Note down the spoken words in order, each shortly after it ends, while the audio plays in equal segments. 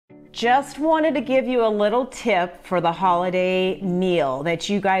just wanted to give you a little tip for the holiday meal that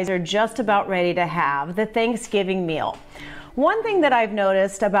you guys are just about ready to have, the Thanksgiving meal. One thing that I've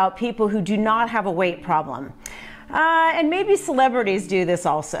noticed about people who do not have a weight problem, and maybe celebrities do this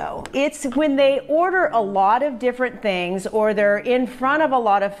also, it's when they order a lot of different things or they're in front of a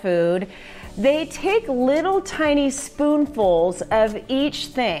lot of food, they take little tiny spoonfuls of each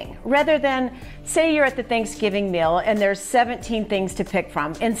thing rather than, say you're at the Thanksgiving meal and there's 17 things to pick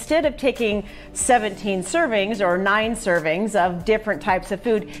from. Instead of taking 17 servings or 9 servings of different types of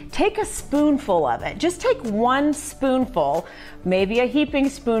food, take a spoonful of it. Just take one spoonful, maybe a heaping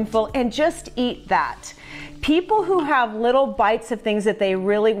spoonful, and just eat that. People who have little bites of things that they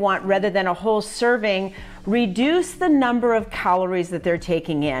really want rather than a whole serving reduce the number of calories that they're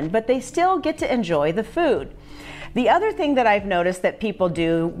taking in, but they still get to enjoy the food. The other thing that I've noticed that people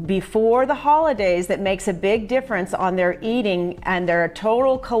do before the holidays that makes a big difference on their eating and their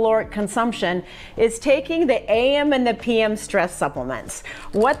total caloric consumption is taking the AM and the PM stress supplements.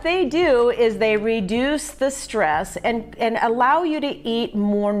 What they do is they reduce the stress and allow you to eat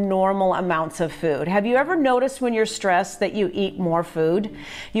more normal amounts of food. Have you ever noticed when you're stressed that you eat more food?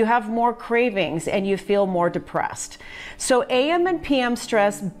 You have more cravings and you feel more depressed. So AM and PM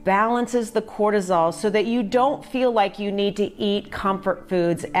stress balances the cortisol so that you don't feel like you need to eat comfort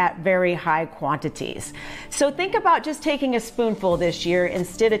foods at very high quantities. So think about just taking a spoonful this year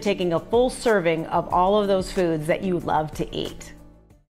instead of taking a full serving of all of those foods that you love to eat.